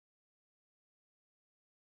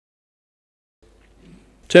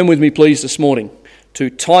Turn with me, please, this morning to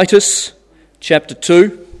Titus chapter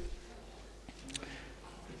 2.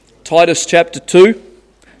 Titus chapter 2,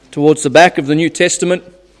 towards the back of the New Testament.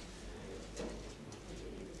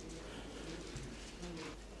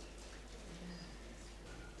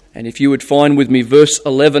 And if you would find with me verse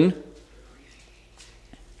 11.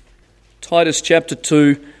 Titus chapter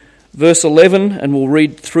 2, verse 11, and we'll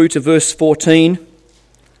read through to verse 14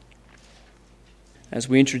 as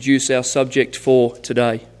we introduce our subject for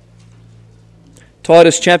today.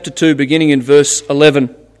 Titus chapter 2, beginning in verse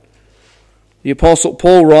 11. The Apostle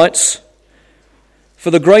Paul writes, "For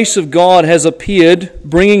the grace of God has appeared,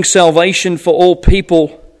 bringing salvation for all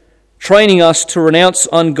people, training us to renounce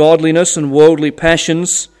ungodliness and worldly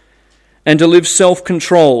passions, and to live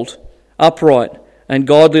self-controlled, upright, and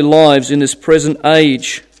godly lives in this present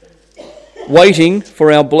age, waiting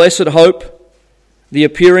for our blessed hope, the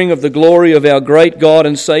appearing of the glory of our great God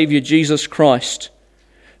and Saviour Jesus Christ,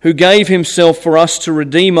 who gave himself for us to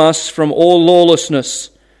redeem us from all lawlessness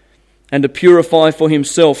and to purify for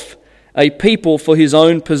himself a people for his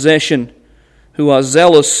own possession, who are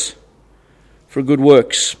zealous for good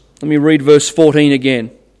works." Let me read verse 14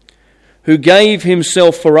 again. "Who gave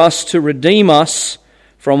himself for us to redeem us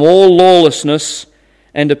from all lawlessness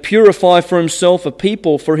and to purify for himself a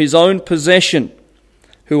people for his own possession,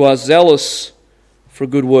 who are zealous for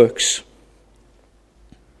good works."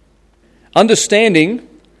 Understanding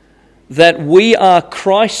that we are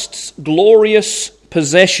Christ's glorious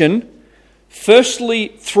possession,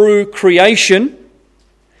 firstly through creation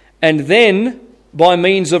and then by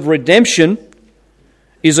means of redemption,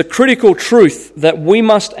 is a critical truth that we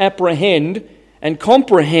must apprehend and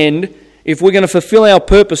comprehend if we're going to fulfill our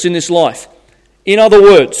purpose in this life. In other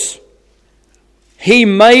words, He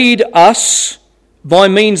made us by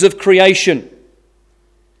means of creation,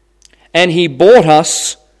 and He bought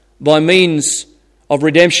us by means of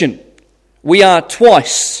redemption. We are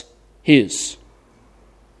twice His.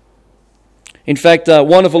 In fact, a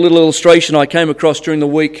wonderful little illustration I came across during the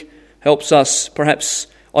week helps us perhaps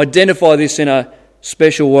identify this in a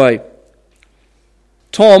special way.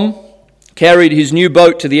 Tom carried his new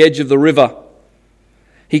boat to the edge of the river.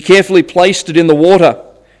 He carefully placed it in the water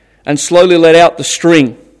and slowly let out the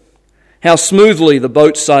string. How smoothly the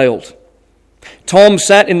boat sailed. Tom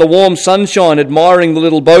sat in the warm sunshine admiring the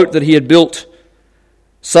little boat that he had built.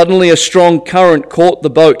 Suddenly a strong current caught the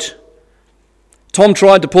boat. Tom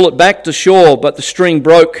tried to pull it back to shore, but the string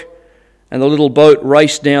broke and the little boat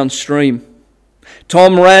raced downstream.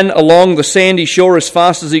 Tom ran along the sandy shore as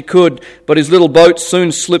fast as he could, but his little boat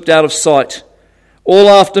soon slipped out of sight. All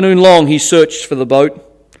afternoon long he searched for the boat.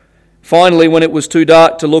 Finally, when it was too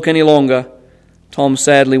dark to look any longer, Tom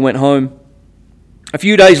sadly went home. A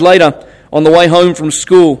few days later, on the way home from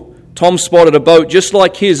school, Tom spotted a boat just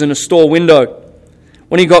like his in a store window.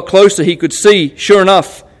 When he got closer, he could see, sure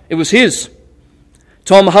enough, it was his.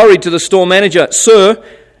 Tom hurried to the store manager. "Sir,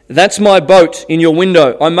 that's my boat in your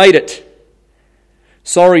window. I made it."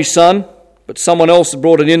 "Sorry, son, but someone else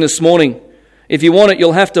brought it in this morning. If you want it,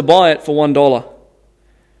 you'll have to buy it for $1.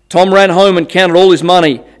 Tom ran home and counted all his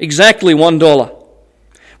money, exactly $1.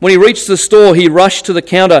 When he reached the store, he rushed to the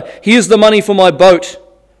counter. "Here's the money for my boat."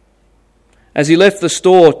 As he left the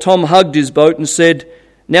store, Tom hugged his boat and said,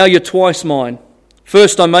 "Now you're twice mine.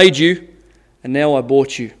 First I made you, and now I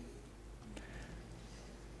bought you."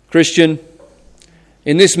 Christian,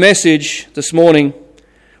 in this message this morning,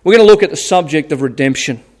 we're going to look at the subject of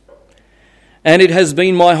redemption. And it has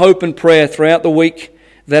been my hope and prayer throughout the week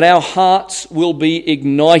that our hearts will be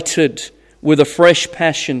ignited with a fresh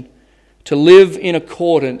passion to live in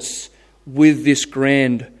accordance with this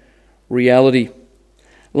grand reality.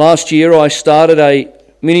 Last year I started a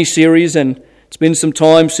mini-series, and it's been some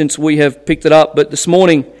time since we have picked it up, but this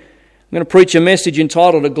morning I'm going to preach a message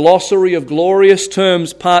entitled A Glossary of Glorious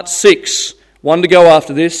Terms, Part 6. One to go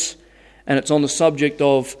after this, and it's on the subject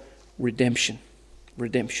of redemption.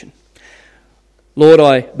 Redemption. Lord,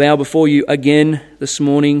 I bow before you again this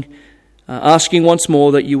morning, asking once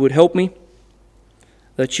more that you would help me,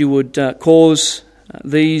 that you would cause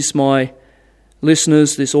these, my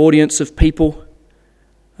listeners, this audience of people,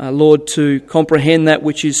 Lord, to comprehend that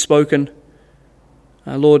which is spoken.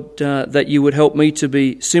 Lord, that you would help me to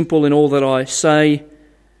be simple in all that I say,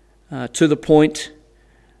 to the point,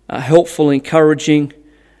 helpful, encouraging,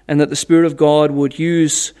 and that the Spirit of God would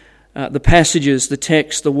use the passages, the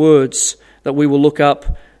text, the words that we will look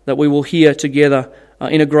up, that we will hear together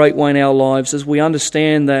in a great way in our lives as we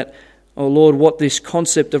understand that, oh Lord, what this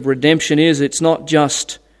concept of redemption is. It's not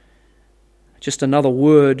just another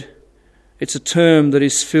word. It's a term that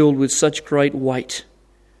is filled with such great weight.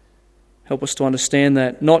 Help us to understand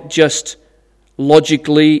that, not just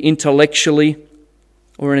logically, intellectually,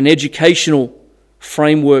 or in an educational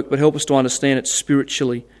framework, but help us to understand it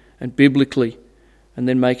spiritually and biblically, and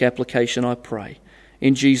then make application, I pray.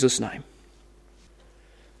 In Jesus' name.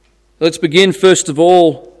 Let's begin, first of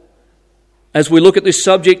all, as we look at this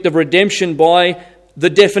subject of redemption, by the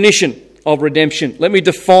definition of redemption. Let me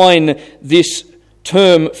define this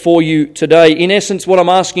term for you today. In essence, what I'm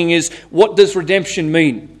asking is, what does redemption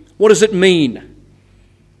mean? What does it mean?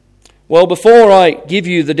 Well, before I give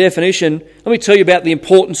you the definition, let me tell you about the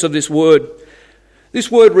importance of this word.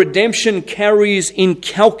 This word redemption carries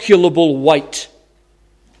incalculable weight,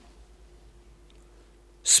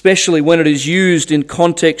 especially when it is used in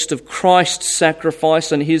context of Christ's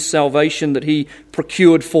sacrifice and his salvation that he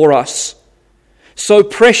procured for us. So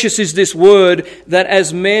precious is this word that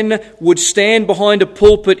as men would stand behind a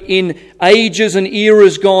pulpit in ages and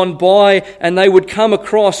eras gone by, and they would come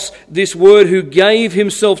across this word who gave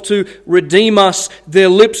himself to redeem us, their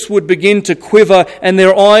lips would begin to quiver and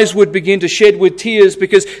their eyes would begin to shed with tears,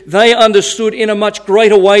 because they understood in a much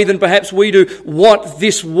greater way than perhaps we do what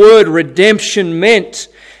this word redemption meant.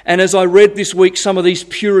 And as I read this week some of these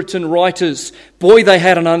Puritan writers, boy, they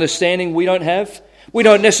had an understanding we don't have. We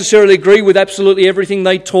don't necessarily agree with absolutely everything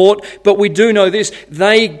they taught, but we do know this: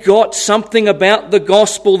 they got something about the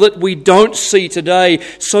gospel that we don't see today,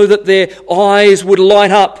 so that their eyes would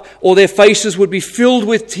light up or their faces would be filled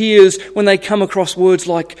with tears when they come across words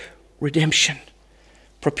like redemption,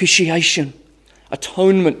 propitiation,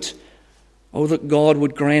 atonement. Oh, that God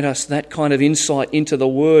would grant us that kind of insight into the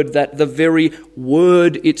Word, that the very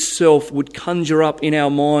Word itself would conjure up in our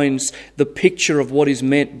minds the picture of what is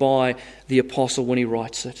meant by the apostle when he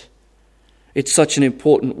writes it. It's such an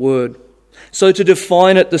important word. So to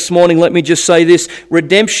define it this morning, let me just say this: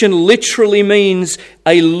 redemption literally means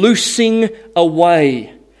a loosing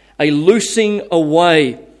away. A loosing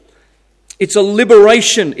away. It's a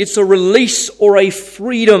liberation, it's a release or a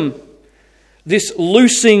freedom. This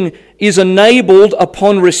loosing is enabled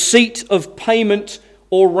upon receipt of payment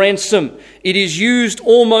or ransom. It is used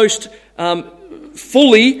almost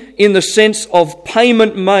fully in the sense of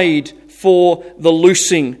payment made for the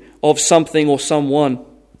loosing of something or someone.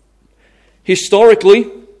 Historically,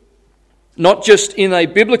 not just in a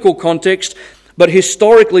biblical context, but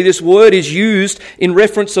historically this word is used in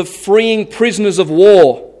reference of freeing prisoners of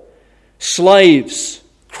war, slaves,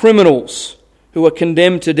 criminals who are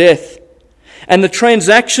condemned to death. And the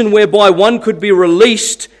transaction whereby one could be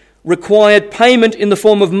released required payment in the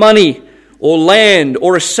form of money or land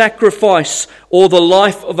or a sacrifice or the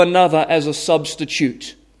life of another as a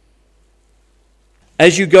substitute.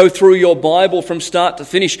 As you go through your Bible from start to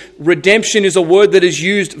finish, redemption is a word that is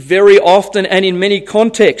used very often and in many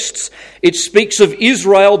contexts. It speaks of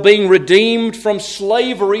Israel being redeemed from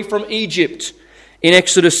slavery from Egypt in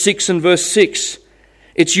Exodus 6 and verse 6.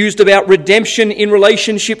 It's used about redemption in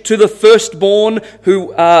relationship to the firstborn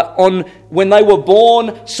who, when they were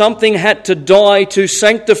born, something had to die to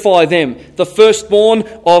sanctify them. The firstborn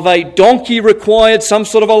of a donkey required some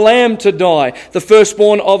sort of a lamb to die. The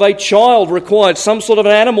firstborn of a child required some sort of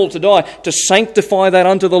an animal to die to sanctify that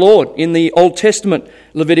unto the Lord in the Old Testament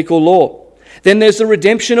Levitical law. Then there's the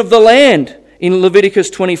redemption of the land in Leviticus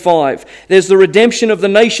 25. There's the redemption of the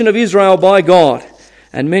nation of Israel by God,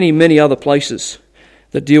 and many, many other places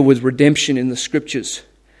that deal with redemption in the Scriptures.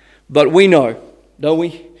 But we know, don't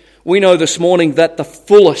we? We know this morning that the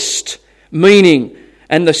fullest meaning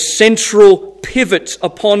and the central pivot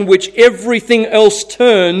upon which everything else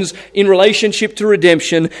turns in relationship to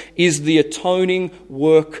redemption is the atoning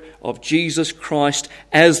work of Jesus Christ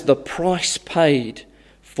as the price paid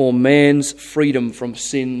for man's freedom from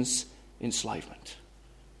sin's enslavement.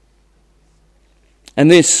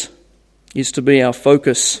 And this is to be our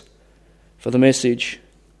focus for the message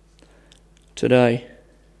today.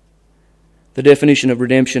 The definition of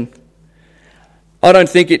redemption. I don't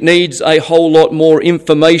think it needs a whole lot more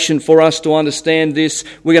information for us to understand this.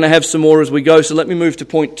 We're going to have some more as we go, so let me move to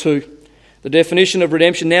point 2. The definition of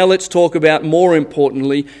redemption. Now let's talk about, more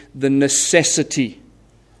importantly, the necessity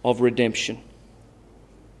of redemption.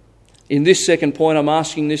 In this second point, I'm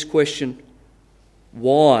asking this question: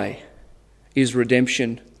 why is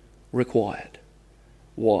redemption required?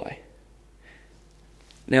 Why?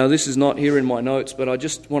 Now, this is not here in my notes, but I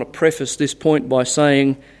just want to preface this point by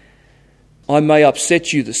saying I may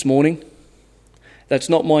upset you this morning. That's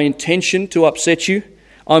not my intention to upset you.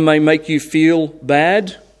 I may make you feel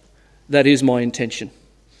bad. That is my intention.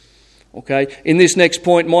 Okay? In this next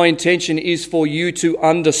point, my intention is for you to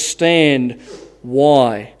understand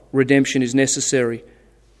why redemption is necessary.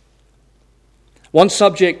 One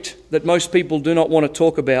subject that most people do not want to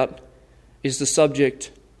talk about is the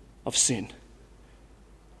subject of sin.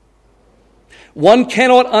 One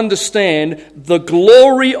cannot understand the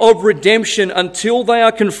glory of redemption until they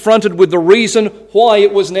are confronted with the reason why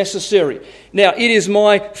it was necessary. Now, it is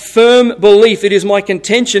my firm belief, it is my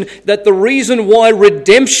contention that the reason why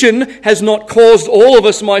redemption has not caused all of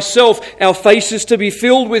us, myself, our faces to be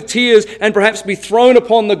filled with tears and perhaps be thrown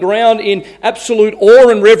upon the ground in absolute awe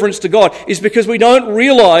and reverence to God is because we don't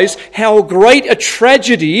realize how great a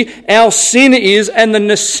tragedy our sin is and the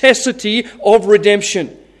necessity of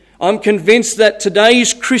redemption. I'm convinced that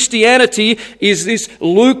today's Christianity is this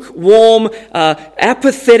lukewarm,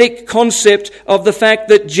 apathetic concept of the fact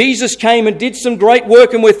that Jesus came and did some great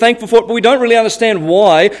work and we're thankful for it, but we don't really understand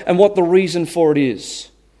why and what the reason for it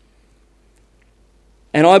is.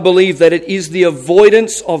 And I believe that it is the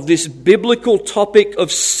avoidance of this biblical topic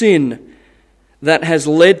of sin that has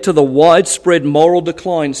led to the widespread moral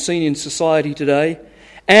decline seen in society today,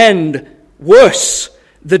 and worse,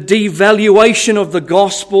 the devaluation of the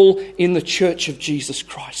gospel in the church of Jesus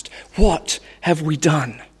Christ. What have we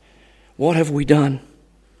done? What have we done?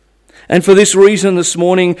 And for this reason this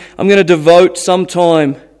morning, I'm going to devote some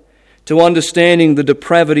time to understanding the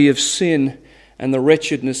depravity of sin and the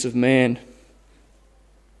wretchedness of man.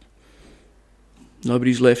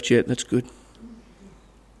 Nobody's left yet, that's good.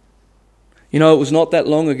 You know, it was not that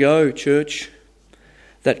long ago, church,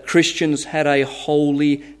 that Christians had a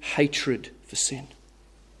holy hatred for sin.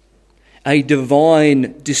 A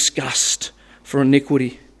divine disgust for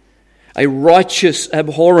iniquity, a righteous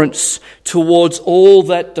abhorrence towards all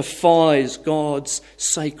that defies God's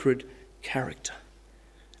sacred character.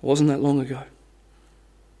 It wasn't that long ago.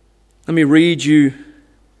 Let me read you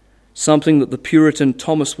something that the Puritan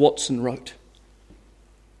Thomas Watson wrote.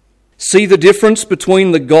 See the difference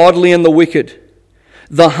between the godly and the wicked.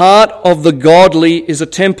 The heart of the godly is a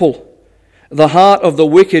temple. The heart of the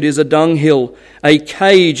wicked is a dunghill, a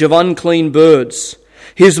cage of unclean birds.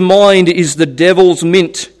 His mind is the devil's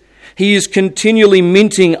mint. He is continually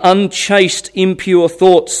minting unchaste, impure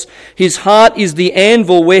thoughts. His heart is the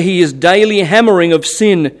anvil where he is daily hammering of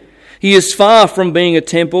sin. He is far from being a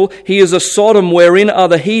temple. He is a Sodom wherein are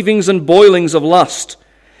the heavings and boilings of lust.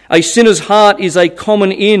 A sinner's heart is a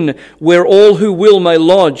common inn where all who will may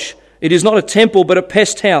lodge. It is not a temple but a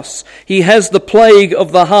pest house. He has the plague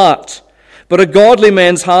of the heart. But a godly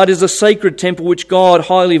man's heart is a sacred temple which God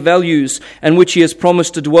highly values and which he has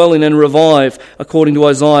promised to dwell in and revive, according to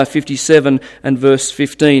Isaiah 57 and verse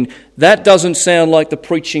 15. That doesn't sound like the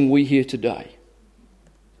preaching we hear today.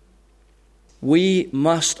 We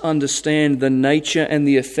must understand the nature and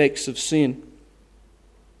the effects of sin.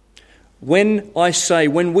 When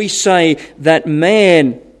we say that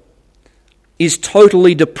man is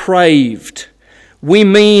totally depraved, we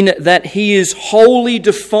mean that he is wholly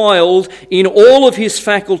defiled in all of his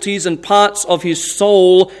faculties and parts of his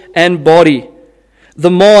soul and body.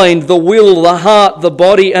 The mind, the will, the heart, the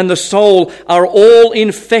body, and the soul are all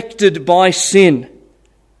infected by sin.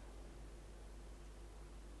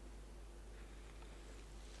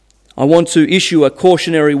 I want to issue a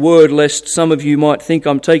cautionary word lest some of you might think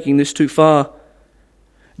I'm taking this too far.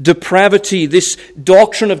 Depravity, this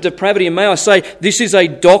doctrine of depravity, and may I say, this is a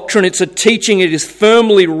doctrine, it's a teaching, it is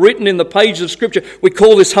firmly written in the pages of Scripture. We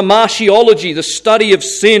call this hamartiology, the study of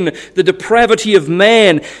sin, the depravity of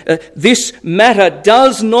man. This matter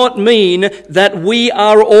does not mean that we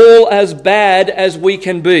are all as bad as we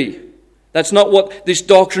can be. That's not what this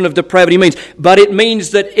doctrine of depravity means. But it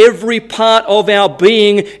means that every part of our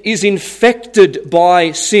being is infected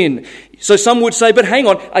by sin. So some would say, but hang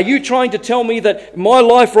on, are you trying to tell me that my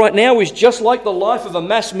life right now is just like the life of a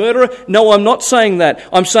mass murderer? No, I'm not saying that.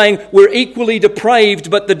 I'm saying we're equally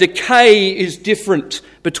depraved, but the decay is different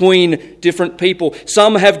between different people.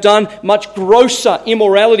 Some have done much grosser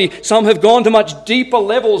immorality. Some have gone to much deeper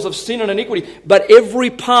levels of sin and iniquity. But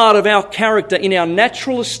every part of our character in our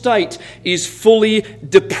natural estate is fully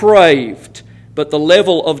depraved. But the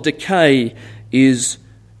level of decay is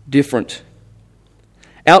different.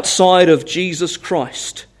 Outside of Jesus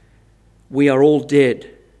Christ, we are all dead.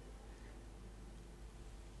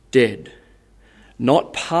 Dead.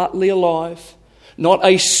 Not partly alive. Not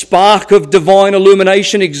a spark of divine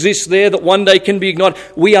illumination exists there that one day can be ignited.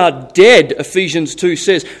 We are dead, Ephesians 2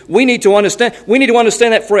 says. We need to understand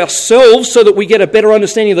that for ourselves so that we get a better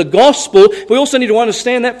understanding of the gospel. We also need to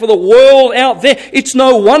understand that for the world out there. It's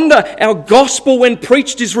no wonder our gospel, when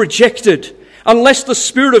preached, is rejected. Unless the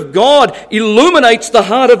Spirit of God illuminates the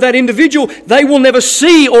heart of that individual, they will never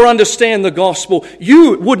see or understand the gospel.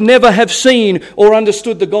 You would never have seen or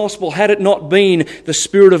understood the gospel had it not been the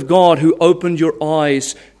Spirit of God who opened your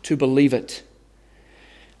eyes to believe it.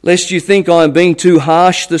 Lest you think I am being too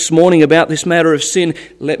harsh this morning about this matter of sin,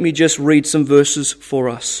 let me just read some verses for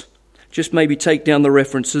us. Just maybe take down the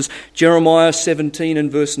references. Jeremiah 17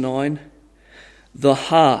 and verse 9. The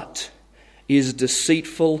heart is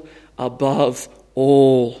deceitful above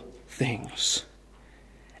all things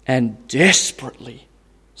and desperately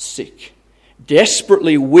sick.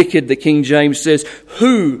 Desperately wicked, the King James says.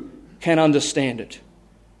 Who can understand it?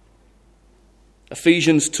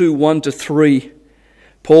 Ephesians 2, 1-3.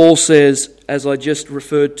 Paul says, as I just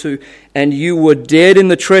referred to, and you were dead in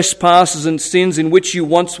the trespasses and sins in which you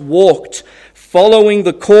once walked, following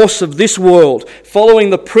the course of this world,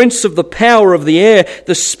 following the prince of the power of the air,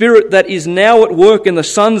 the spirit that is now at work in the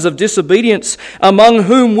sons of disobedience, among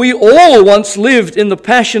whom we all once lived in the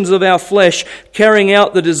passions of our flesh, carrying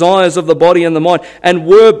out the desires of the body and the mind, and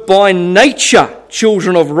were by nature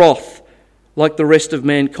children of wrath, like the rest of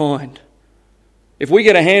mankind. If we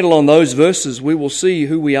get a handle on those verses, we will see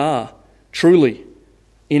who we are truly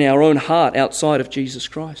in our own heart outside of Jesus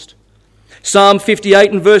Christ. Psalm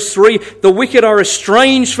 58 and verse 3, the wicked are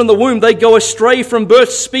estranged from the womb. They go astray from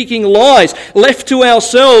birth, speaking lies. Left to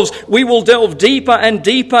ourselves, we will delve deeper and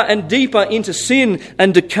deeper and deeper into sin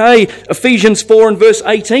and decay. Ephesians 4 and verse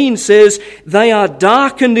 18 says, they are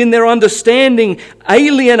darkened in their understanding,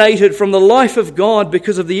 alienated from the life of God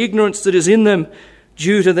because of the ignorance that is in them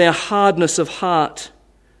due to their hardness of heart.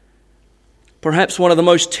 Perhaps one of the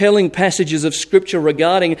most telling passages of Scripture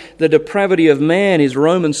regarding the depravity of man is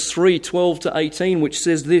Romans 3, 12-18, which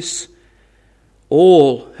says this,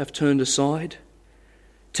 all have turned aside.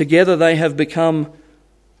 Together they have become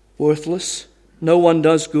worthless. No one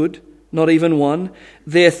does good, not even one.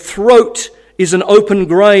 Their throat is an open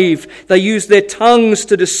grave. They use their tongues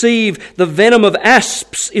to deceive. The venom of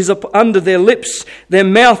asps is up under their lips. Their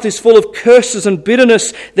mouth is full of curses and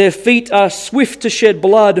bitterness. Their feet are swift to shed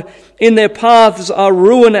blood. In their paths are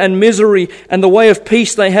ruin and misery, and the way of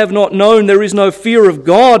peace they have not known. There is no fear of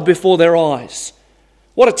God before their eyes.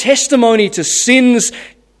 What a testimony to sin's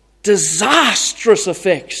disastrous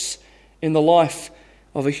effects in the life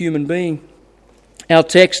of a human being. Our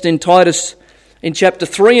text in Titus in chapter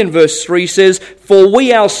 3 and verse 3 says, for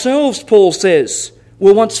we ourselves, Paul says,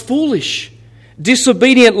 were once foolish,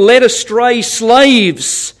 disobedient, led astray,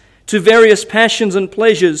 slaves to various passions and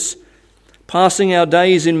pleasures, passing our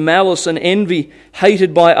days in malice and envy,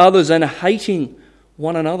 hated by others and hating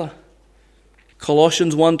one another.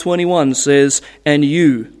 Colossians 1:21 says, and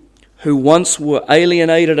you, who once were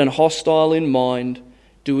alienated and hostile in mind,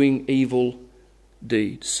 doing evil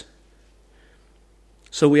deeds.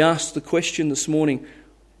 So we ask the question this morning,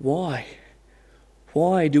 why?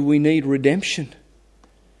 Why do we need redemption?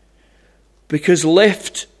 Because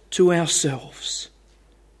left to ourselves,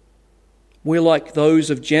 we're like those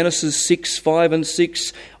of Genesis 6, 5 and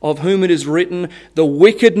 6, of whom it is written, the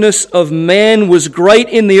wickedness of man was great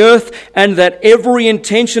in the earth, and that every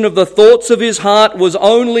intention of the thoughts of his heart was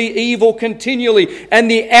only evil continually.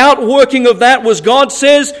 And the outworking of that was, God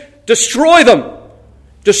says, destroy them.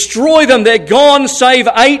 Destroy them. They're gone, save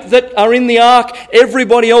 8 that are in the ark.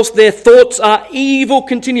 Everybody else, their thoughts are evil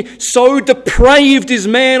continue. So depraved is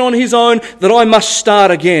man on his own that I must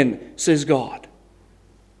start again, says God.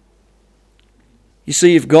 You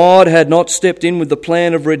see, if God had not stepped in with the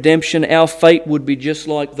plan of redemption, our fate would be just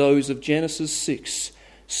like those of Genesis 6,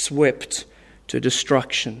 swept to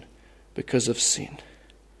destruction because of sin.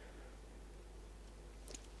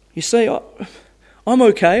 You say, I'm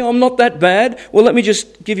okay, I'm not that bad. Well, let me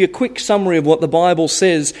just give you a quick summary of what the Bible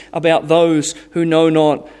says about those who know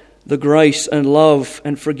not the grace and love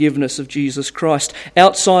and forgiveness of Jesus Christ.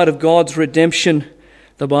 Outside of God's redemption,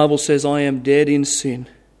 the Bible says, I am dead in sin,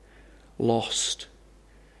 lost,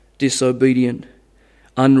 disobedient,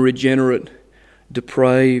 unregenerate,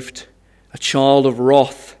 depraved, a child of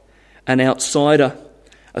wrath, an outsider,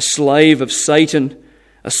 a slave of Satan,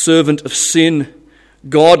 a servant of sin,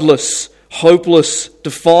 godless, hopeless,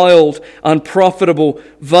 defiled, unprofitable,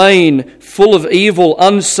 vain, full of evil,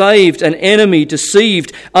 unsaved, an enemy,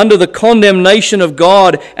 deceived, under the condemnation of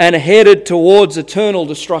God and headed towards eternal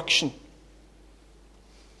destruction.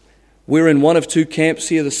 We're in one of two camps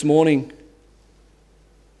here this morning.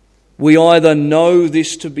 We either know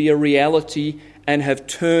this to be a reality and have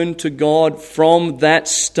turned to God from that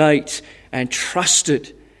state and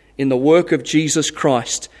trusted in the work of Jesus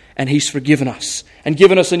Christ, and He's forgiven us and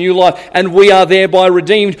given us a new life, and we are thereby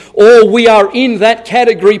redeemed, or we are in that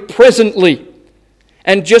category presently.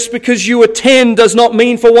 And just because you attend does not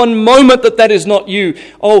mean for one moment that that is not you.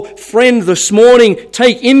 Oh, friend, this morning,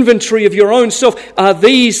 take inventory of your own self. Are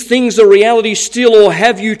these things a reality still, or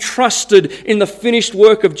have you trusted in the finished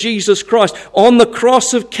work of Jesus Christ on the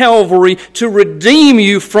cross of Calvary to redeem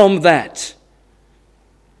you from that?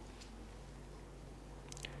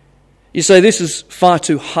 You say, this is far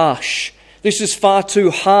too harsh. This is far too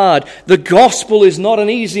hard. The gospel is not an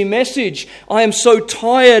easy message. I am so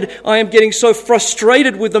tired. I am getting so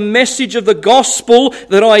frustrated with the message of the gospel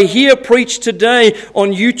that I hear preached today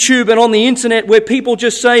on YouTube and on the internet, where people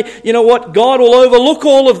just say, you know what, God will overlook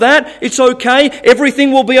all of that. It's okay.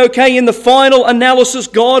 Everything will be okay. In the final analysis,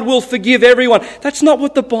 God will forgive everyone. That's not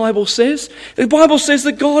what the Bible says. The Bible says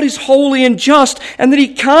that God is holy and just, and that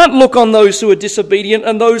He can't look on those who are disobedient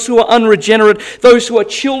and those who are unregenerate, those who are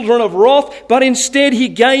children of wrath, but instead He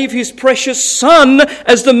gave His precious Son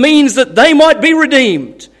as the means that they might be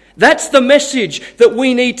redeemed. That's the message that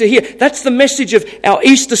we need to hear. That's the message of our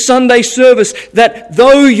Easter Sunday service, that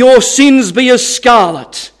though your sins be as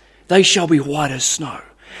scarlet, they shall be white as snow.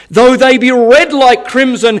 Though they be red like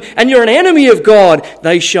crimson and you're an enemy of God,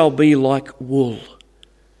 they shall be like wool.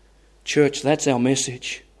 Church, that's our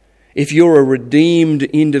message. If you're a redeemed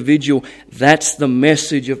individual, that's the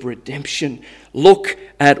message of redemption. Look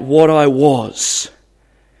at what I was,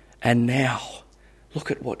 and now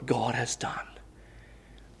look at what God has done.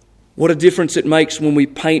 What a difference it makes when we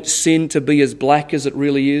paint sin to be as black as it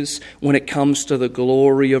really is when it comes to the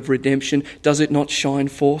glory of redemption. Does it not shine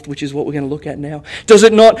forth, which is what we're going to look at now? Does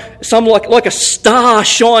it not, like a star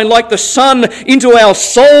shine, like the sun into our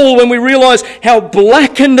soul when we realise how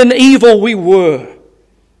blackened and evil we were?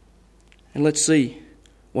 And let's see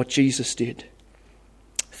what Jesus did.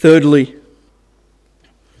 Thirdly,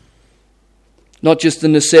 not just the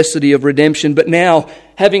necessity of redemption, but now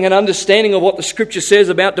having an understanding of what the Scripture says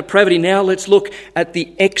about depravity, now let's look at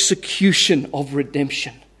the execution of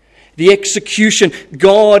redemption. The execution.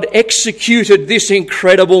 God executed this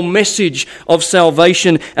incredible message of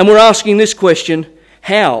salvation. And we're asking this question,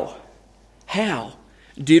 how? How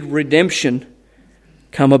did redemption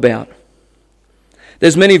come about?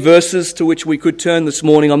 There's many verses to which we could turn this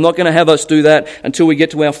morning. I'm not going to have us do that until we get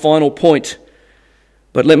to our final point.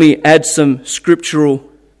 But let me add some scriptural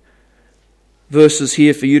verses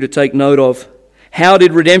here for you to take note of. How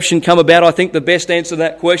did redemption come about? I think the best answer to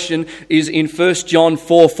that question is in 1 John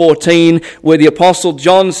 4:14, where the Apostle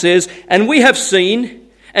John says, "And we have seen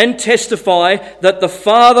and testify that the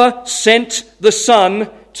Father sent the Son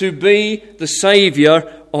to be the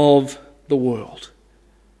Saviour of the world."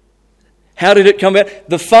 How did it come about?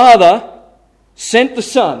 The Father sent the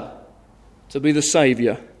Son to be the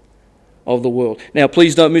Saviour of the world. Now,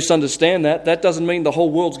 please don't misunderstand that. That doesn't mean the whole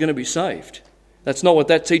world's going to be saved. That's not what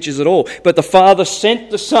that teaches at all. But the Father sent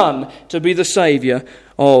the Son to be the Saviour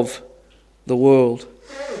of the world.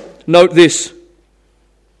 Note this.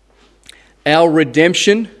 Our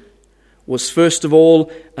redemption was first of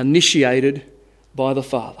all initiated by the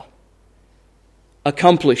Father,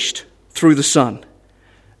 accomplished through the Son,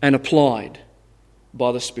 and applied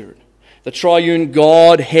by the Spirit. The triune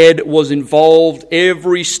Godhead was involved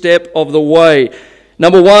every step of the way.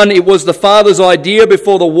 Number one, it was the Father's idea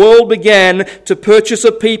before the world began to purchase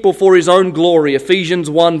a people for His own glory. Ephesians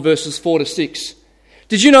 1 verses 4-6.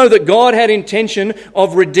 Did you know that God had intention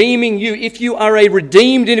of redeeming you? If you are a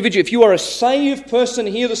redeemed individual, if you are a saved person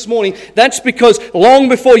here this morning, that's because long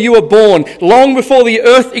before you were born, long before the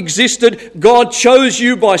earth existed, God chose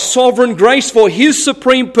you by sovereign grace for His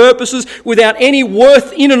supreme purposes without any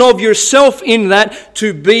worth in and of yourself in that,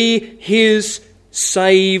 to be His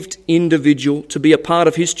saved individual, to be a part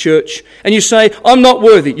of His church. And you say, I'm not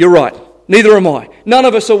worthy. You're right. Neither am I. None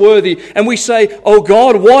of us are worthy. And we say, oh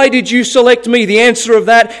God, why did you select me? The answer of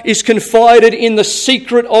that is confided in the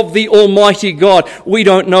secret of the Almighty God. We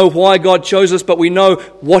don't know why God chose us, but we know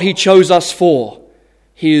what He chose us for.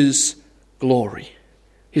 His glory.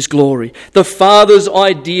 His glory. The Father's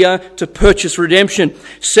idea to purchase redemption.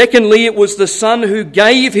 Secondly, it was the Son who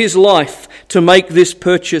gave His life to make this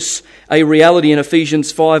purchase a reality in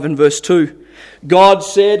Ephesians 5 and verse 2. God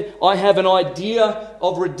said, I have an idea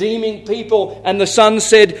of redeeming people. And the Son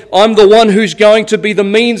said, I'm the one who's going to be the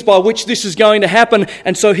means by which this is going to happen.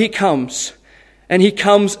 And so He comes. And He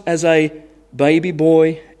comes as a baby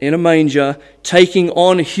boy in a manger, taking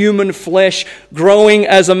on human flesh, growing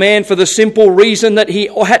as a man for the simple reason that He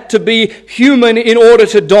had to be human in order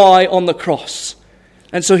to die on the cross.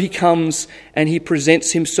 And so He comes and He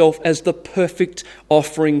presents Himself as the perfect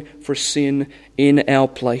offering for sin in our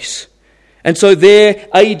place. And so there,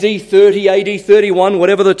 AD 30, AD 31,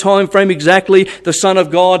 whatever the time frame exactly, the Son of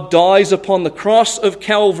God dies upon the cross of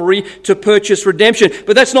Calvary to purchase redemption.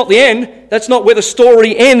 But that's not the end. That's not where the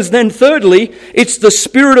story ends. Then thirdly, it's the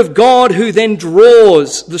Spirit of God who then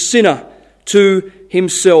draws the sinner to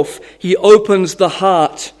Himself. He opens the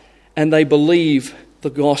heart and they believe the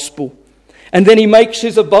gospel. And then he makes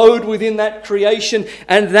his abode within that creation,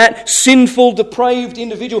 and that sinful, depraved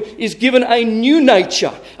individual is given a new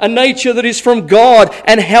nature, a nature that is from God,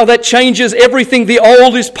 and how that changes everything. The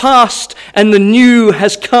old is past, and the new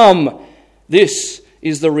has come. This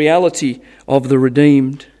is the reality of the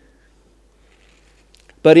redeemed.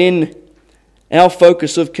 But in our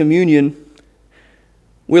focus of communion,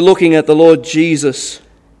 we're looking at the Lord Jesus,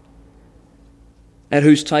 at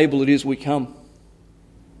whose table it is we come.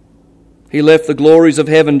 He left the glories of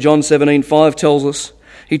heaven, John 17:5 tells us.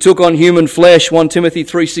 He took on human flesh, 1 Timothy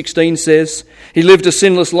 3:16 says. He lived a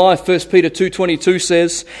sinless life, 1 Peter 2:22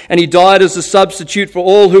 says. And he died as a substitute for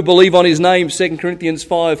all who believe on his name, 2 Corinthians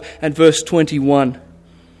 5 and verse 21.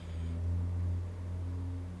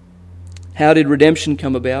 How did redemption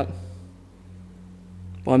come about?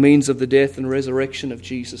 By means of the death and resurrection of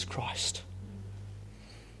Jesus Christ.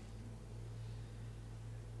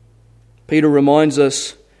 Peter reminds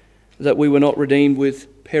us that we were not redeemed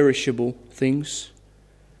with perishable things,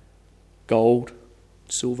 gold,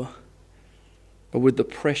 silver, but with the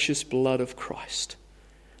precious blood of Christ,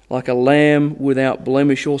 like a lamb without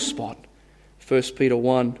blemish or spot. 1 Peter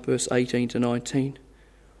 1, verse 18 to 19.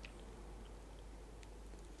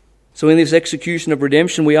 So in this execution of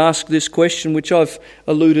redemption, we ask this question, which I've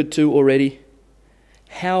alluded to already.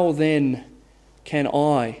 How then can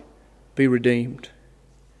I be redeemed?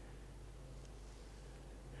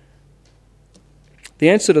 The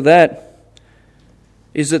answer to that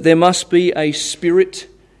is that there must be a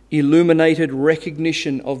spirit-illuminated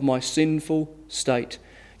recognition of my sinful state.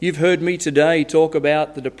 You've heard me today talk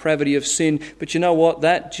about the depravity of sin, but you know what?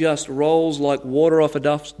 That just rolls like water off a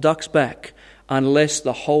duck's back unless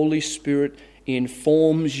the Holy Spirit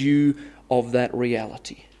informs you of that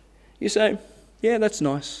reality. You say, yeah, that's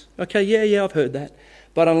nice. Okay, yeah, I've heard that.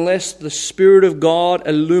 But unless the Spirit of God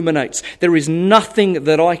illuminates, there is nothing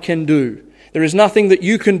that I can do. There is nothing that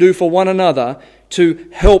you can do for one another to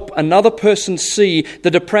help another person see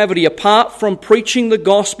the depravity apart from preaching the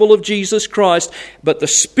gospel of Jesus Christ. But the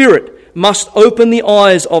Spirit must open the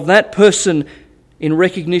eyes of that person in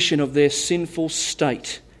recognition of their sinful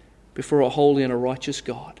state before a holy and a righteous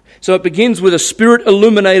God. So it begins with a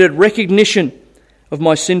Spirit-illuminated recognition of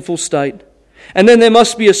my sinful state. And then there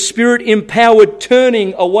must be a Spirit-empowered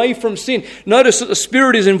turning away from sin. Notice that the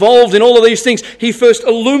Spirit is involved in all of these things. He first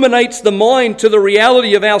illuminates the mind to the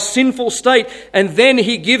reality of our sinful state, and then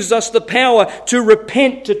He gives us the power to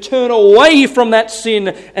repent, to turn away from that sin,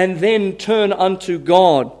 and then turn unto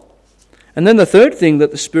God. And then the third thing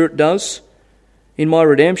that the Spirit does in my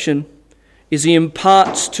redemption is He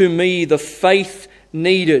imparts to me the faith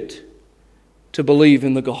needed to believe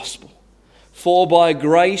in the gospel. For by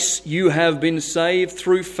grace you have been saved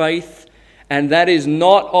through faith, and that is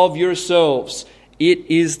not of yourselves. It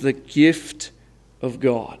is the gift of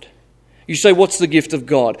God. You say, what's the gift of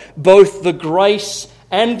God? Both the grace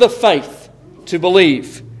and the faith to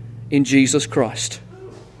believe in Jesus Christ.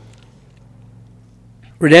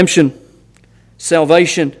 Redemption,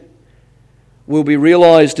 salvation, will be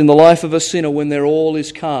realized in the life of a sinner when their all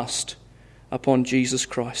is cast upon Jesus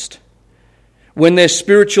Christ. When their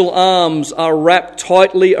spiritual arms are wrapped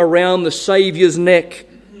tightly around the Saviour's neck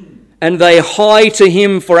and they hie to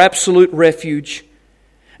Him for absolute refuge.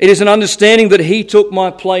 It is an understanding that He took my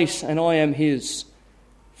place and I am His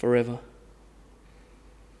forever.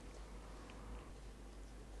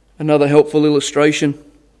 Another helpful illustration.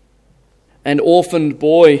 An orphaned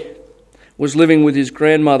boy was living with his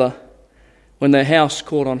grandmother when their house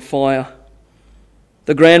caught on fire.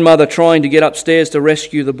 The grandmother, trying to get upstairs to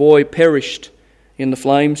rescue the boy, perished in the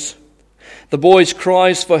flames. The boy's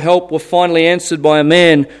cries for help were finally answered by a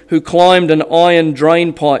man who climbed an iron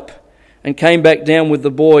drain pipe and came back down with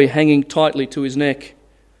the boy hanging tightly to his neck.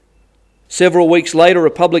 Several weeks later,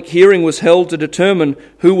 a public hearing was held to determine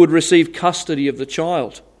who would receive custody of the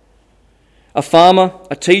child. A farmer,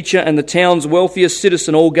 a teacher, and the town's wealthiest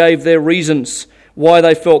citizen all gave their reasons why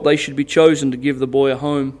they felt they should be chosen to give the boy a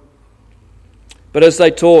home. But as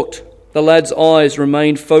they talked, the lad's eyes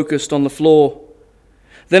remained focused on the floor.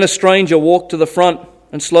 Then a stranger walked to the front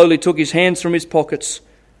and slowly took his hands from his pockets,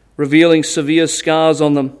 revealing severe scars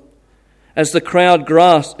on them. As the crowd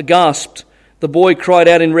gasped, the boy cried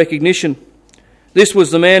out in recognition. This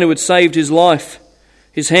was the man who had saved his life.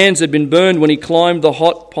 His hands had been burned when he climbed the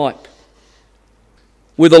hot pipe.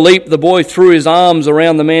 With a leap, the boy threw his arms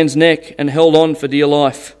around the man's neck and held on for dear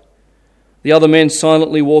life. The other men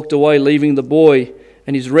silently walked away, leaving the boy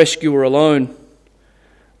and his rescuer alone.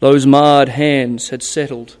 Those marred hands had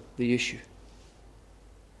settled the issue.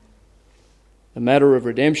 The matter of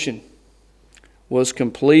redemption was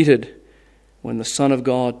completed when the Son of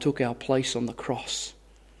God took our place on the cross.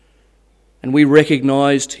 And we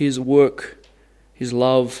recognized His work, His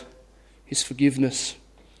love, His forgiveness,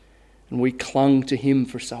 and we clung to Him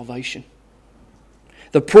for salvation.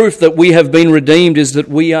 The proof that we have been redeemed is that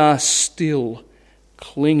we are still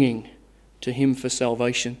clinging to Him for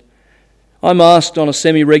salvation. I'm asked on a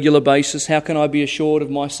semi-regular basis, how can I be assured of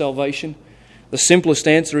my salvation? The simplest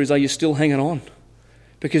answer is, are you still hanging on?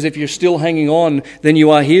 Because if you're still hanging on, then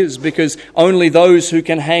you are His. Because only those who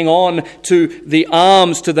can hang on to the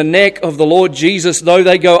arms, to the neck of the Lord Jesus, though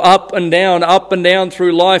they go up and down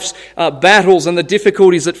through life's battles and the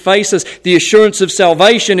difficulties that face us, the assurance of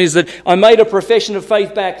salvation is that I made a profession of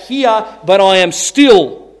faith back here, but I am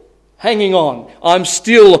still hanging on. I'm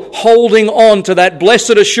still holding on to that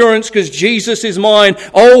blessed assurance because Jesus is mine.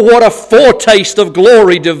 Oh, what a foretaste of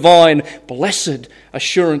glory divine. Blessed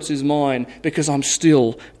assurance is mine because I'm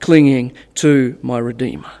still clinging to my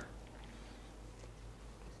Redeemer.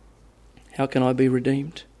 How can I be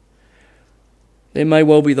redeemed? There may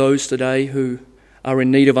well be those today who are in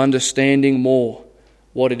need of understanding more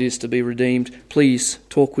what it is to be redeemed. Please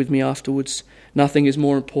talk with me afterwards. Nothing is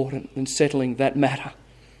more important than settling that matter,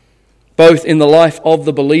 both in the life of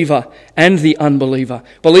the believer and the unbeliever.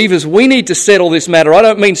 Believers, we need to settle this matter. I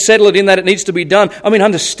don't mean settle it in that it needs to be done. I mean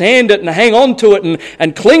understand it and hang on to it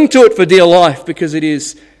and cling to it for dear life, because it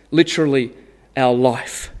is literally our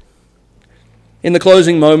life. In the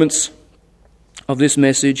closing moments of this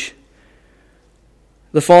message,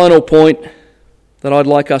 the final point that I'd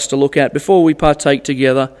like us to look at before we partake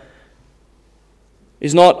together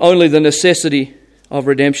is not only the necessity of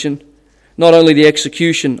redemption, not only the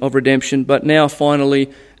execution of redemption, but now finally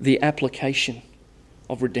the application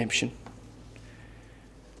of redemption.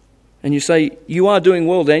 And you say, you are doing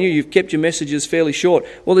well, Daniel, you've kept your messages fairly short.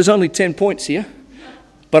 Well, there's only 10 points here,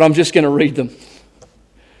 but I'm just going to read them.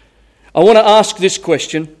 I want to ask this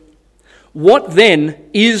question. What then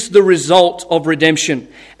is the result of redemption?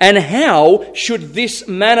 And how should this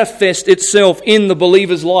manifest itself in the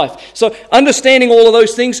believer's life? So understanding all of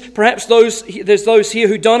those things, perhaps there's those here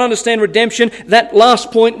who don't understand redemption. That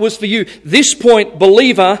last point was for you. This point,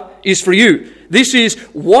 believer, is for you. This is,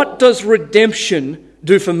 what does redemption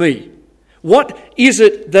do for me? What is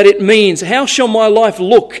it that it means? How shall my life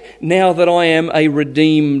look now that I am a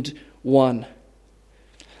redeemed one?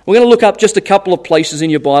 We're going to look up just a couple of places in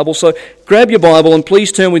your Bible. So grab your Bible and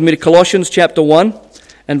please turn with me to Colossians chapter 1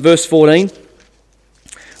 and verse 14.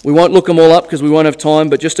 We won't look them all up because we won't have time,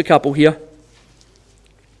 but just a couple here.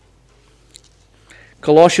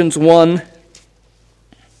 Colossians 1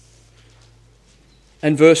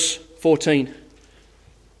 and verse 14.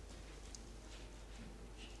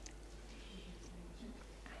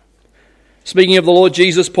 Speaking of the Lord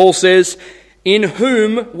Jesus, Paul says, in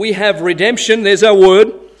whom we have redemption, there's our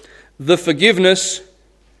word, the forgiveness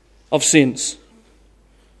of sins.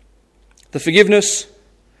 The forgiveness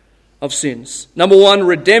of sins. Number one,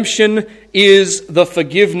 redemption is the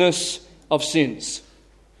forgiveness of sins.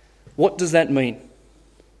 What does that mean?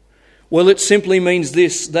 Well, it simply means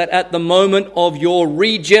this, that at the moment of your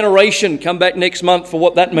regeneration, come back next month for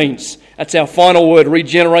what that means. That's our final word,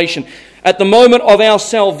 regeneration. At the moment of our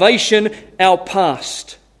salvation, our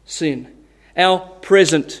past sin, our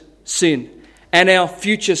present sin, and our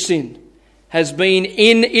future sin has been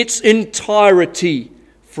in its entirety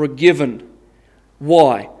forgiven.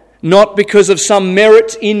 Why? Not because of some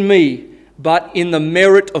merit in me, but in the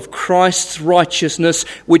merit of Christ's righteousness,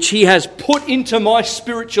 which He has put into my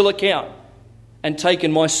spiritual account and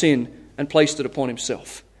taken my sin and placed it upon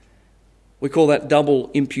Himself. We call that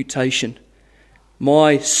double imputation.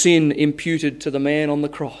 My sin imputed to the man on the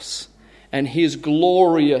cross, and His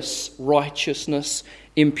glorious righteousness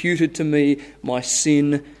imputed to me. My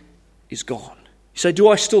sin is gone. You say, do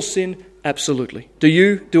I still sin? Absolutely. Do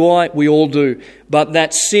you? Do I? We all do. But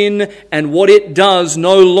that sin and what it does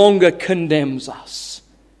no longer condemns us.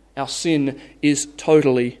 Our sin is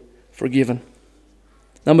totally forgiven.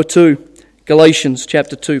 Number 2, Galatians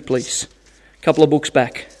chapter 2, please. A couple of books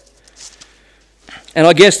back. And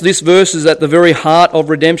I guess this verse is at the very heart of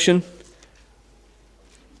redemption.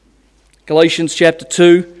 Galatians chapter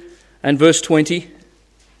 2 and verse 20.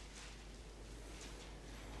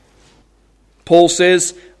 Paul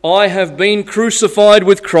says, I have been crucified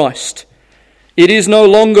with Christ. It is no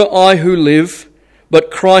longer I who live, but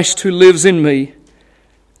Christ who lives in me.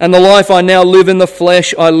 And the life I now live in the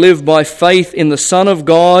flesh, I live by faith in the Son of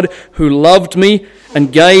God who loved me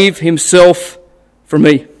and gave Himself for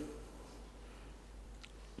me.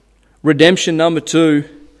 Redemption number 2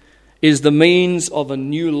 is the means of a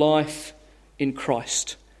new life in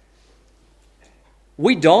Christ.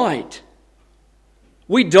 We died.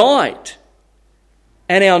 We died.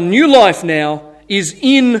 And our new life now is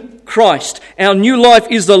in Christ. Our new life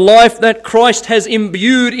is the life that Christ has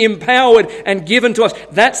imbued, empowered, and given to us.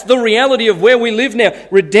 That's the reality of where we live now.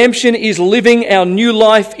 Redemption is living our new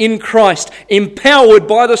life in Christ, empowered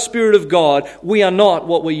by the Spirit of God. We are not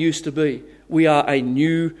what we used to be. We are a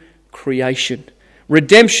new creation.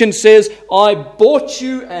 Redemption says, I bought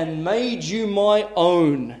you and made you my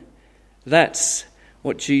own. That's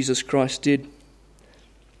what Jesus Christ did.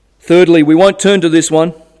 Thirdly, we won't turn to this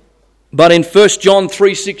one, but in 1 John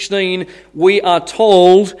 3:16, we are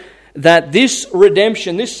told that this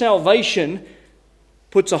redemption, this salvation,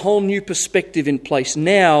 puts a whole new perspective in place.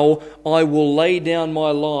 Now I will lay down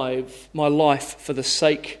my life for the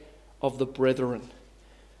sake of the brethren.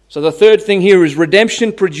 So the third thing here is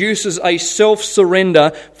redemption produces a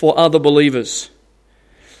self-surrender for other believers.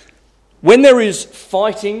 When there is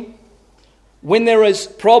fighting, when there is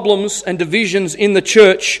problems and divisions in the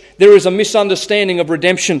church, there is a misunderstanding of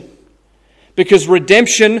redemption. Because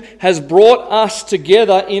redemption has brought us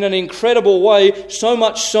together in an incredible way, so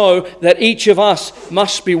much so that each of us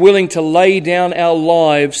must be willing to lay down our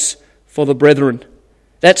lives for the brethren.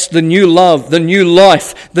 That's the new love, the new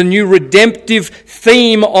life, the new redemptive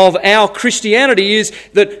theme of our Christianity is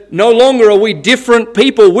that no longer are we different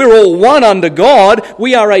people. We're all one under God.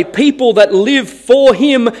 We are a people that live for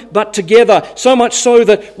Him, but together. So much so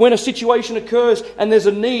that when a situation occurs and there's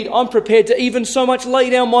a need, I'm prepared to even so much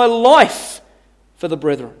lay down my life for the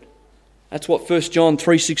brethren. That's what 1 John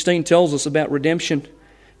 3:16 tells us about redemption.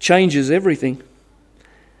 Changes everything.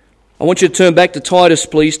 I want you to turn back to Titus,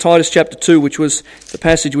 please. Titus chapter 2, which was the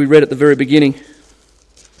passage we read at the very beginning.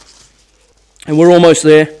 And we're almost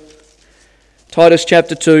there. Titus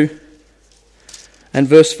chapter 2 and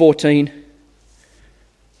verse 14.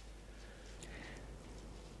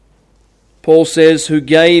 Paul says, who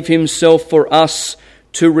gave himself for us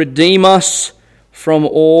to redeem us from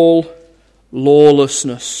all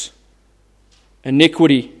lawlessness,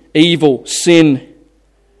 iniquity, evil, sin.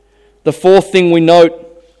 The fourth thing we note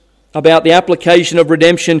about the application of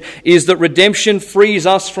redemption is that redemption frees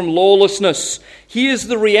us from lawlessness. Here's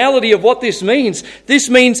the reality of what this means. This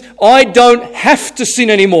means I don't have to sin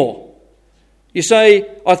anymore. You say,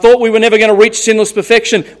 I thought we were never going to reach sinless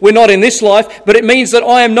perfection. We're not in this life, but it means that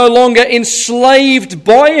I am no longer enslaved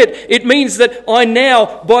by it. It means that I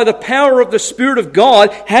now, by the power of the Spirit of God,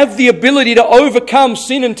 have the ability to overcome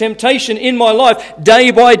sin and temptation in my life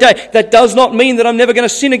day by day. That does not mean that I'm never going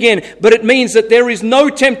to sin again, but it means that there is no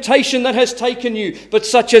temptation that has taken you, but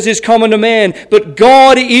such as is common to man. But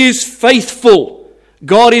God is faithful.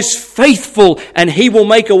 God is faithful, and He will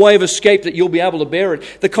make a way of escape that you'll be able to bear it.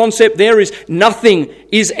 The concept there is nothing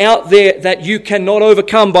is out there that you cannot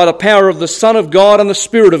overcome by the power of the Son of God and the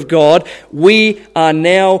Spirit of God. We are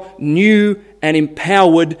now new and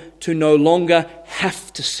empowered to no longer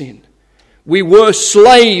have to sin. We were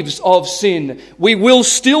slaves of sin. We will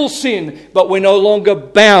still sin, but we're no longer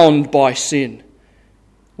bound by sin.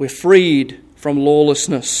 We're freed from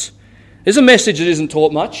lawlessness. There's a message that isn't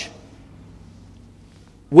taught much.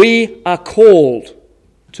 We are called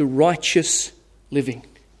to righteous living.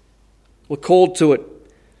 We're called to it.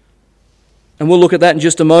 And we'll look at that in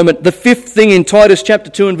just a moment. The fifth thing in Titus chapter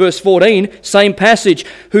 2 and verse 14, same passage,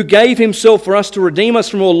 who gave himself for us to redeem us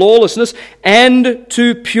from all lawlessness and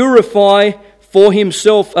to purify for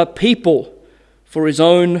himself a people for his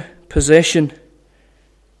own possession.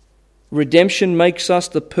 Redemption makes us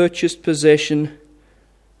the purchased possession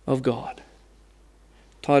of God.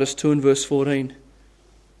 Titus 2 and verse 14.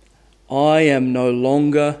 I am no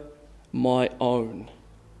longer my own.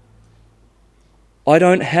 I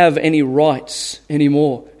don't have any rights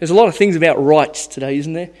anymore. There's a lot of things about rights today,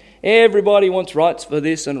 isn't there? Everybody wants rights for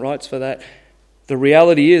this and rights for that. The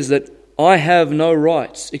reality is that I have no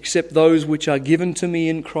rights except those which are given to me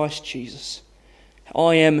in Christ Jesus.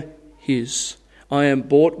 I am His. I am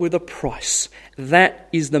bought with a price. That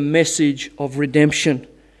is the message of redemption.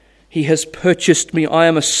 He has purchased me. I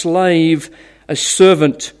am a slave, a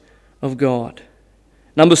servant of God.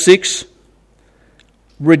 Number 6,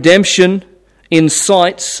 redemption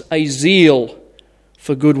incites a zeal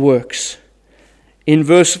for good works. In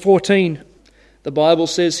verse 14, the Bible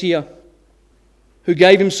says here, who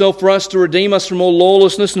gave himself for us to redeem us from all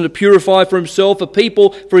lawlessness and to purify for himself a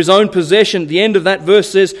people for his own possession. The end of that verse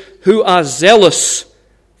says, who are zealous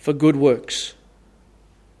for good works.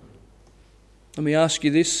 Let me ask you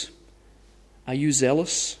this. Are you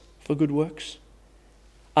zealous for good works?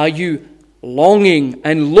 Are you longing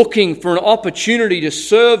and looking for an opportunity to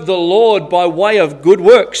serve the Lord by way of good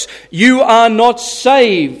works? You are not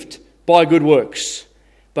saved by good works,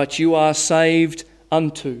 but you are saved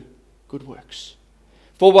unto good works.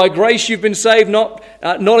 For by grace you've been saved, not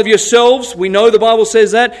of yourselves. We know the Bible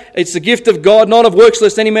says that. It's the gift of God, not of works,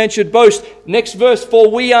 lest any man should boast. Next verse,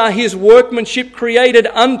 for we are his workmanship, created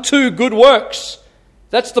unto good works.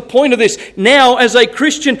 That's the point of this. Now, as a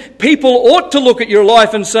Christian, people ought to look at your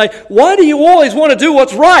life and say, why do you always want to do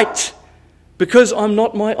what's right? Because I'm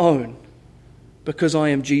not my own. Because I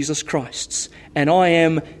am Jesus Christ's. And I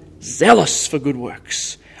am zealous for good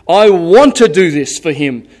works. I want to do this for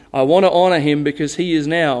him. I want to honour him because he is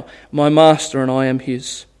now my master and I am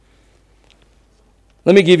his.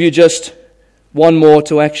 Let me give you just one more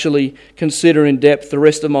to actually consider in depth. The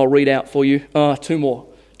rest of them I'll read out for you. Two more,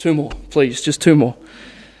 please, just two more.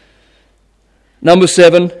 Number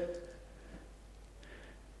 7.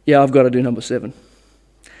 Yeah, I've got to do number 7.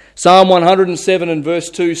 Psalm 107 and verse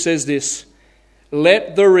 2 says this,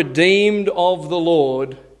 let the redeemed of the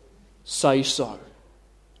Lord say so.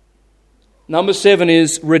 Number 7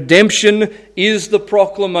 is, redemption is the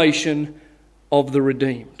proclamation of the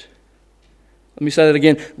redeemed. Let me say that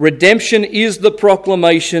again. Redemption is the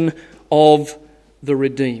proclamation of the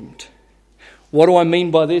redeemed. What do I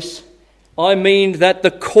mean by this? I mean that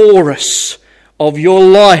the chorus of your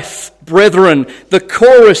life, brethren, the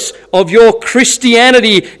chorus of your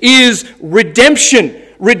Christianity is redemption.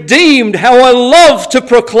 Redeemed, how I love to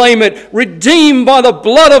proclaim it. Redeemed by the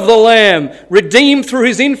blood of the Lamb. Redeemed through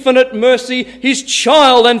his infinite mercy. His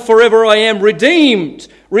child and forever I am. Redeemed.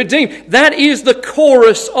 Redeemed. That is the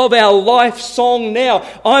chorus of our life song now.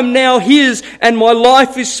 I'm now his and my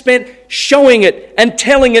life is spent showing it and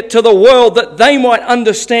telling it to the world that they might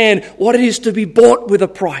understand what it is to be bought with a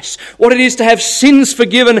price. What it is to have sins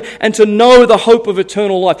forgiven and to know the hope of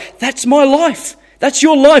eternal life. That's my life. That's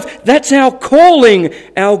your life. That's our calling,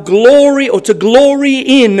 our glory, or to glory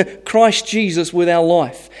in Christ Jesus with our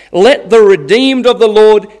life. Let the redeemed of the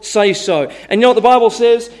Lord say so. And you know what the Bible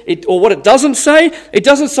says? Or what it doesn't say? It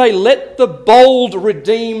doesn't say, let the bold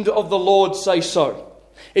redeemed of the Lord say so.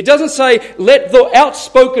 It doesn't say, let the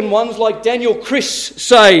outspoken ones like Daniel Chris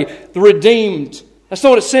say, the redeemed. That's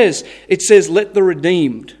not what it says. It says, let the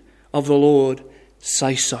redeemed of the Lord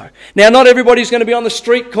say so. Now, not everybody's going to be on the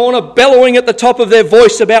street corner bellowing at the top of their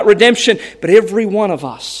voice about redemption, but every one of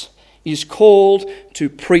us is called to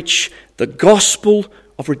preach the gospel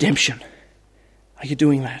of redemption. Are you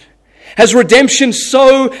doing that? Has redemption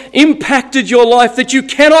so impacted your life that you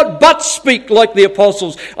cannot but speak like the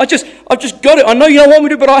apostles? I've just got it. I know you don't want me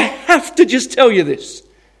to, but I have to just tell you this.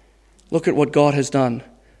 Look at what God has done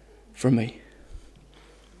for me.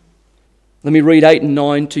 Let me read 8 and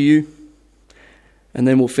 9 to you. And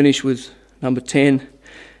then we'll finish with number 10.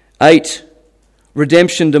 8.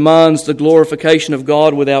 Redemption demands the glorification of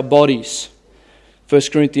God with our bodies. 1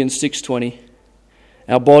 Corinthians 6:20.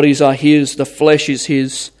 Our bodies are his, the flesh is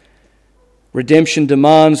his. Redemption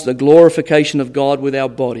demands the glorification of God with our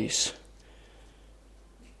bodies.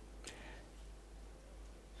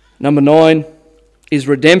 Number 9 is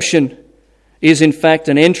redemption is in fact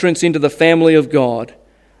an entrance into the family of God.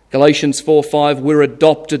 Galatians 4:5, we're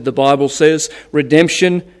adopted, the Bible says.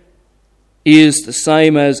 Redemption is the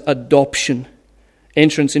same as adoption,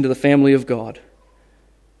 entrance into the family of God.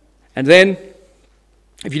 And then,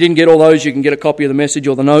 if you didn't get all those, you can get a copy of the message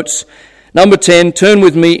or the notes. Number 10, turn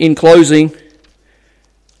with me in closing,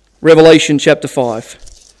 Revelation chapter 5.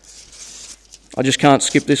 I just can't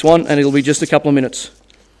skip this one, and it'll be just a couple of minutes.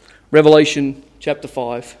 Revelation chapter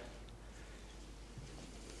 5.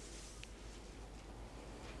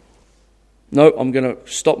 No, I'm going to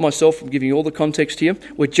stop myself from giving you all the context here.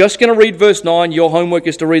 We're just going to read verse 9. Your homework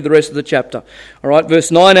is to read the rest of the chapter. All right,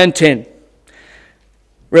 verse 9 and 10.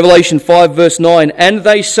 Revelation 5 verse 9. And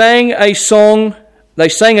they sang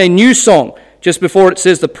a new song. Just before it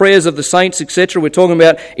says the prayers of the saints, etc. We're talking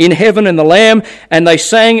about in heaven and the Lamb. And they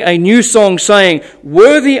sang a new song saying,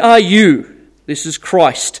 worthy are you, this is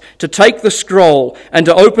Christ, to take the scroll and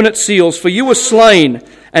to open its seals. For you were slain,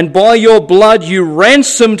 and by your blood you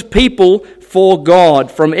ransomed people for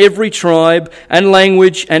God from every tribe and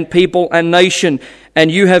language and people and nation.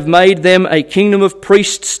 And you have made them a kingdom of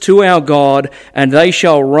priests to our God, and they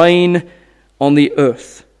shall reign on the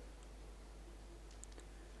earth.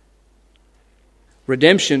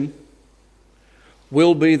 Redemption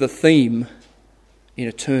will be the theme in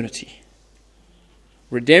eternity.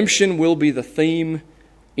 Redemption will be the theme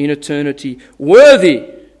in eternity. Worthy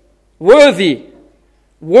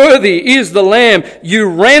is the Lamb. You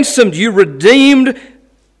ransomed, you redeemed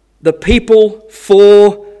the people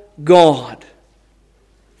for God,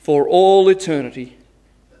 for all eternity.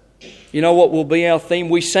 You know what will be our theme?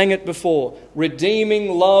 We sang it before. Redeeming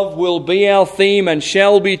love will be our theme and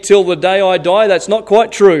shall be till the day I die. That's not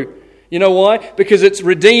quite true. You know why? Because it's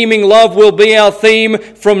redeeming love will be our theme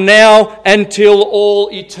from now until all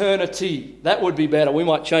eternity. That would be better. We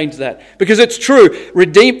might change that. Because it's true.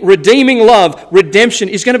 Redeeming love, redemption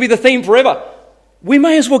is going to be the theme forever. We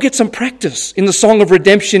may as well get some practice in the song of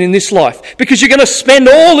redemption in this life. Because you're going to spend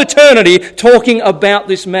all eternity talking about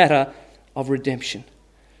this matter of redemption.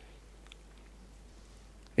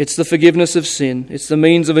 It's the forgiveness of sin. It's the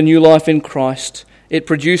means of a new life in Christ. It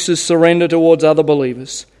produces surrender towards other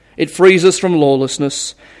believers. It frees us from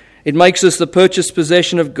lawlessness. It makes us the purchased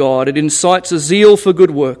possession of God. It incites a zeal for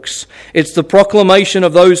good works. It's the proclamation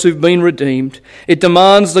of those who've been redeemed. It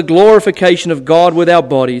demands the glorification of God with our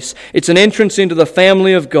bodies. It's an entrance into the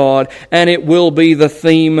family of God, and it will be the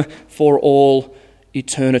theme for all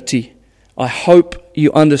eternity. I hope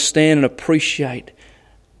you understand and appreciate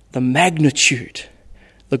the magnitude,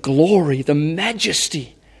 the glory, the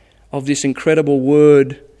majesty of this incredible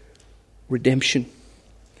word, redemption,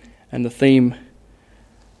 and the theme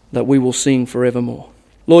that we will sing forevermore.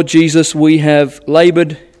 Lord Jesus, we have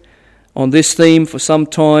laboured on this theme for some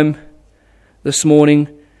time this morning.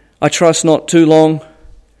 I trust not too long.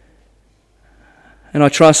 And I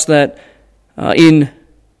trust that in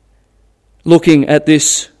looking at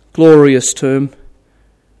this glorious term,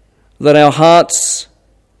 that our hearts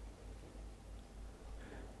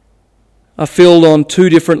are filled on two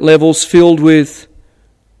different levels, filled with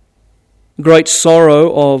great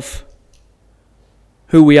sorrow of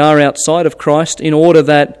who we are outside of Christ, in order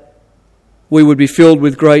that we would be filled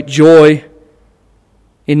with great joy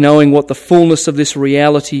in knowing what the fullness of this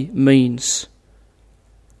reality means.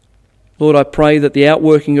 Lord, I pray that the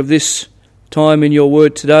outworking of this time in your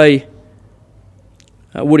word today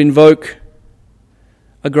would invoke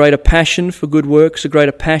a greater passion for good works, a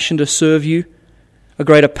greater passion to serve you, a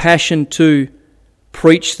greater passion to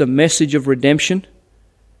preach the message of redemption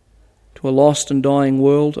to a lost and dying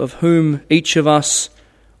world, of whom each of us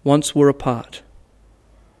once were a part.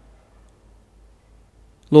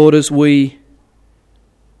 Lord, as we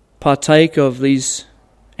partake of these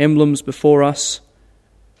emblems before us,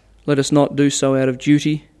 let us not do so out of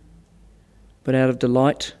duty, but out of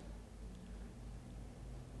delight.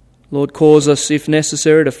 Lord, cause us, if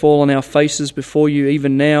necessary, to fall on our faces before you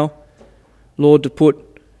even now. Lord, to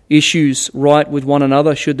put issues right with one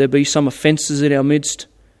another, should there be some offences in our midst.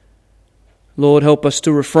 Lord, help us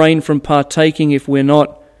to refrain from partaking if we're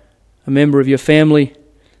not a member of your family,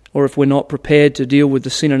 or if we're not prepared to deal with the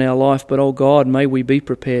sin in our life. But, oh God, may we be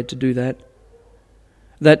prepared to do that.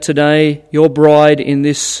 That today your bride in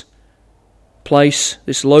this place,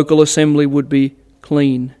 this local assembly, would be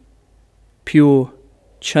clean, pure,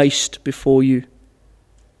 chaste before you.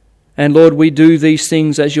 And Lord, we do these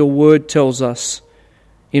things as your word tells us,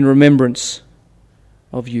 in remembrance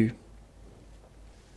of you.